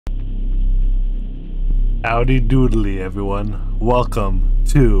Howdy doodly, everyone. Welcome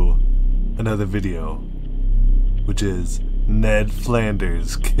to another video, which is Ned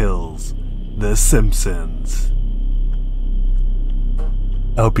Flanders kills the Simpsons.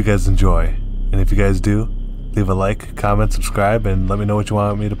 I hope you guys enjoy, and if you guys do, leave a like, comment, subscribe, and let me know what you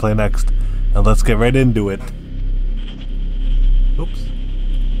want me to play next. And let's get right into it. Oops.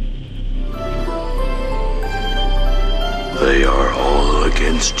 They are all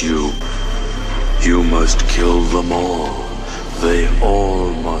against you. You must kill them all. They all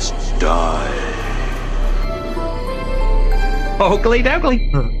must die. Oakley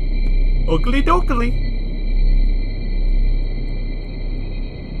dokley. Oakley dokley.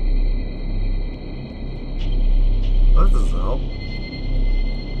 What does this help?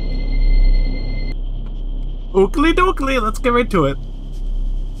 Oakley dokley, let's get right to it.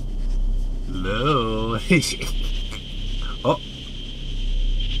 Hello. Oh.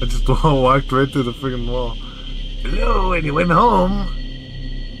 I just walked right through the friggin' wall. Hello, anyone home?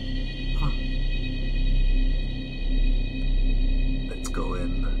 Huh. Let's go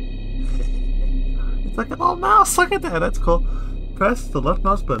in. It's like a little mouse. Look at that. That's cool. Press the left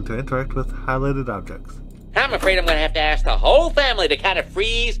mouse button to interact with highlighted objects. I'm afraid I'm going to have to ask the whole family to kind of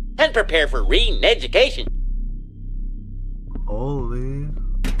freeze and prepare for reading and education. Holy.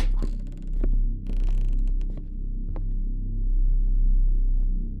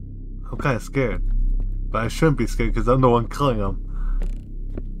 I'm kind of scared. But I shouldn't be scared because I'm the one killing them.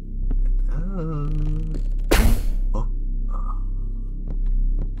 Oh.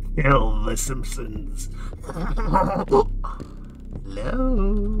 Kill the Simpsons. Hello.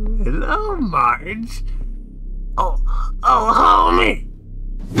 Hello, Marge. Oh, homie.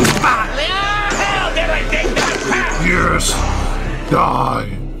 Hell did I think that? Yes. Die.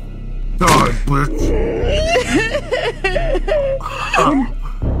 Die, bitch.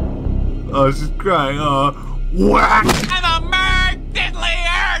 Oh, she's crying. Whack! I'm a murderedly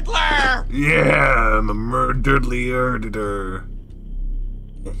hurdler! Yeah, I'm a murderedly hurdler.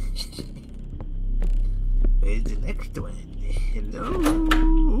 Where's the next one? Hello?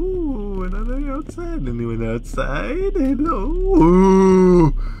 Ooh, another outside. Anyone outside? Hello?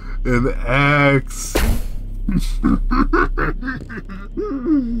 Ooh, an axe.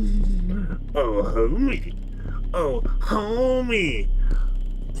 Oh, homie. Oh, homie.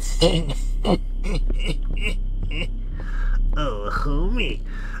 Oh, homie.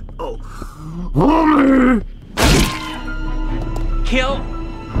 Oh, homie. Kill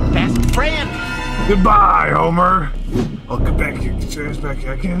best friend. Goodbye, Homer. Oh, get back here. Get your ass back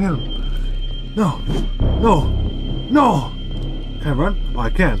here. I can't hit him. No. No. No. Can I run? Oh, I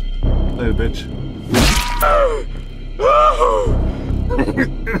can. Later, bitch.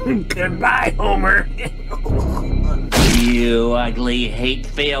 Goodbye, Homer. You ugly,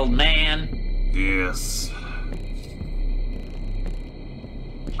 hate-filled man. Yes.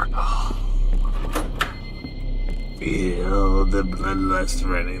 Feel the bloodlust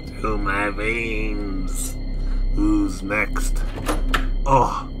running through my veins. Who's next?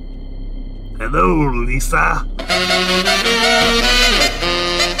 Oh. Hello, Lisa.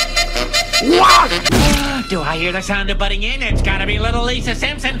 What? Do I hear the sound of butting in? It's gotta be little Lisa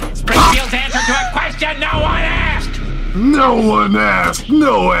Simpson. Springfield's answer to a question no one asked. No one asked.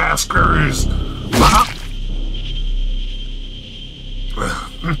 No askers.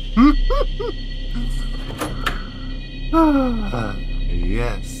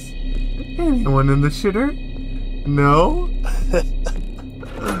 Yes. Anyone in the shitter? No?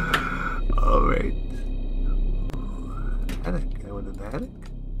 Alright. Attic. Anyone in the attic?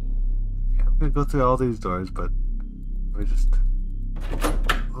 Yeah, I'm gonna go through all these doors, but we're just...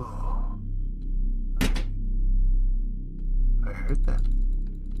 Oh. I heard that.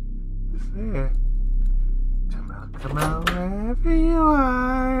 Who's there? Come out wherever you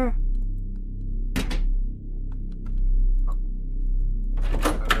are.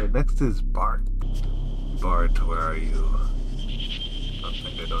 Alright, next is Bart. Bart, where are you?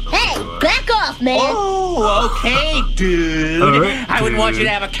 I don't know Hey, back off, man! Oh, okay, dude. Right, I wouldn't want you to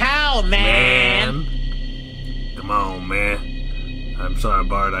have a cow, man. Come on, man. I'm sorry,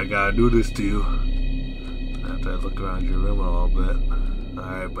 Bart, I gotta do this to you. After I look around your room a little bit.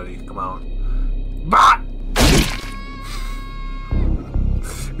 Alright, buddy, come on. Bart!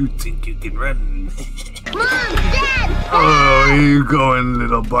 You think you can run? Mom! Dad! Oh, where you going,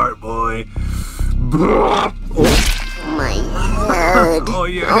 little Bart boy? Oh, My head. oh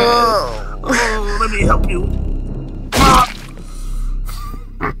your head. Oh, let me help you.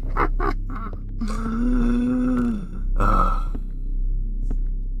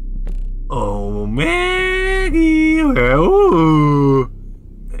 Oh, Maggie. Ooh.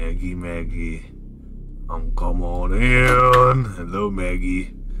 Maggie. Come on in. Hello,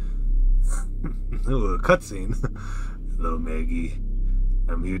 Maggie. Ooh, a cutscene. Hello, Maggie.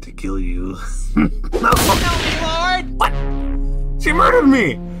 I'm here to kill you. No! Help me, Lord! What? She murdered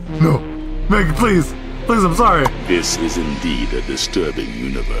me! No! Maggie, please! Please, I'm sorry! This is indeed a disturbing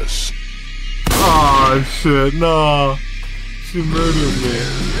universe. Oh shit, no! She murdered me.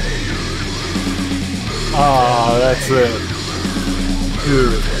 Oh, that's it.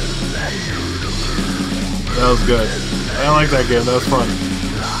 Dude. That was good. I like that game, that was fun.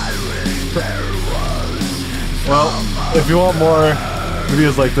 Well, if you want more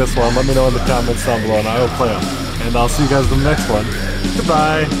videos like this one, let me know in the comments down below and I will play them. And I'll see you guys in the next one.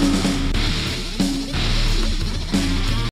 Goodbye!